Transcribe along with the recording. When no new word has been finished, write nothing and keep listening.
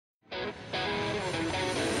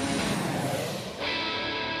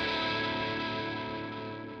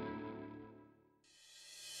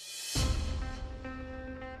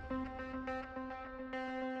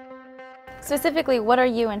Specifically, what are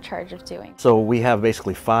you in charge of doing? So we have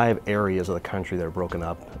basically 5 areas of the country that are broken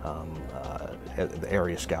up, the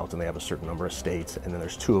area scouts, and they have a certain number of states, and then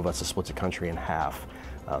there's 2 of us that split the country in half.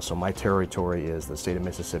 So my territory is the state of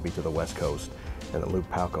Mississippi to the west coast, and then Luke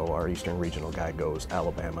Palco, our eastern regional guy, goes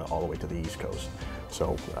Alabama all the way to the east coast.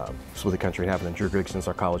 So split the country in half, and then Drew Grigson's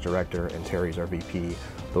our college director, and Terry's our VP.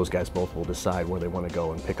 Those guys both will decide where they want to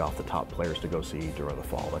go and pick off the top players to go see during the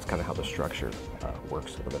fall. That's kind of how the structure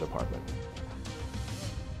works of the department.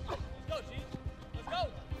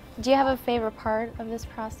 Do you have a favorite part of this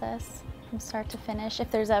process from start to finish, if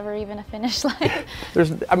there's ever even a finish line?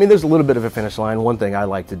 There's a little bit of a finish line. One thing I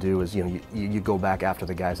like to do is, you go back after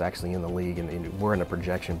the guy's actually in the league, and we're in a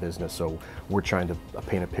projection business, so we're trying to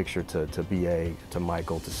paint a picture to BA, to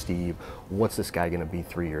Michael, to Steve. What's this guy going to be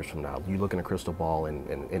 3 years from now? You look in a crystal ball,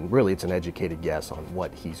 and really it's an educated guess on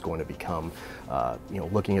what he's going to become.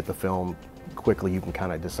 Looking at the film, quickly you can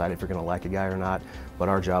kind of decide if you're going to like a guy or not, but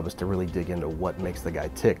our job is to really dig into what makes the guy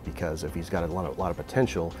tick, because if he's got a lot of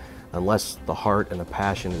potential, unless the heart and the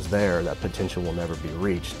passion is there, that potential will never be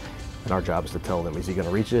reached. And our job is to tell them, is he going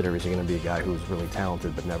to reach it, or is he going to be a guy who's really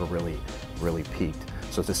talented but never really peaked?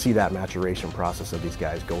 So to see that maturation process of these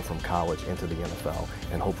guys go from college into the NFL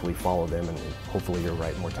and hopefully follow them, and hopefully you're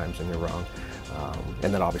right more times than you're wrong.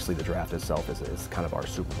 And then obviously the draft itself is kind of our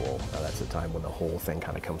Super Bowl. That's the time when the whole thing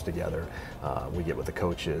kind of comes together. We get with the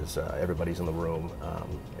coaches, everybody's in the room,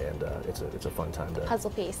 and it's a fun time to...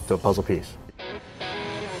 Puzzle piece. To a puzzle piece.